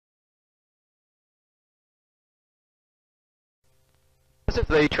This is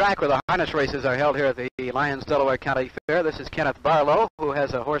the track where the harness races are held here at the Lions-Delaware County Fair. This is Kenneth Barlow, who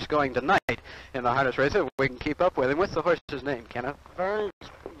has a horse going tonight in the harness race. We can keep up with him. What's the horse's name, Kenneth?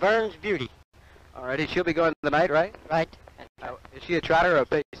 Verne's Beauty. All righty, she'll be going tonight, right? Right. Is she a trotter or a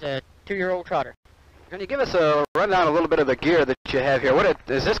pace? It's a 2-year-old trotter. Can you give us a rundown a little bit of the gear that you have here?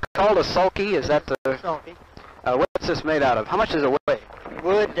 Is this called a sulky? Is that the... Sulky. What's this made out of? How much does it weigh?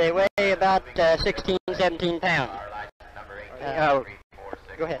 Wood, they weigh about 16, 17 pounds.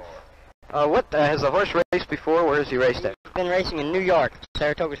 Go ahead. Has the horse raced before? Where has he raced at? He's been racing in New York,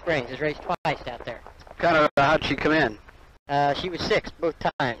 Saratoga Springs. He's raced twice out there. Kind of, how'd she come in? She was 6 both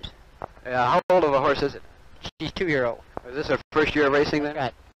times. How old of a horse is it? She's 2-year-old. Is this her first year of racing then?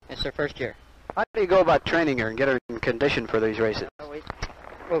 Right. It's her first year. How do you go about training her and get her in condition for these races?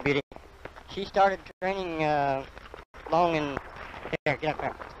 Oh, Beauty. She started training long in... Here, get up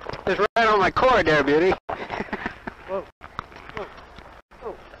there. Just right on my cord there, Beauty. Whoa. Whoa.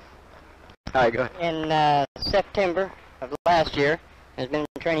 Whoa. All right, go ahead. In September of last year, has been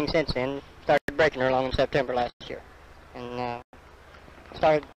training since then. Started breaking her along in September last year. And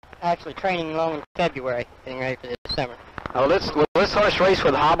started actually training along in February, getting ready for this summer. Will this horse race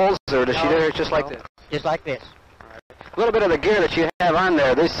with hobbles, or does she do it just like this? Just like this. A little bit of the gear that you have on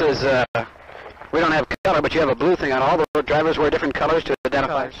there. This is, we don't have color, but you have a blue thing on. All the drivers wear different colors to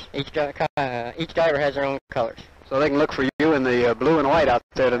identify. Each driver has their own colors. So they can look for you in the blue and white out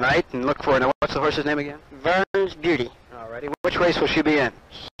there tonight, and look for, what's the horse's name again? Verne's Beauty. Alrighty. Which race will she be in?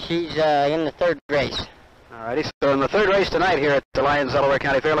 She's in the 3rd race. Alrighty. So in the 3rd race tonight here at the Lions-Delaware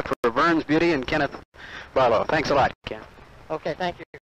County Fair, look for Verne's Beauty and Kenneth Barlow. Thanks a lot, Ken. Okay, thank you.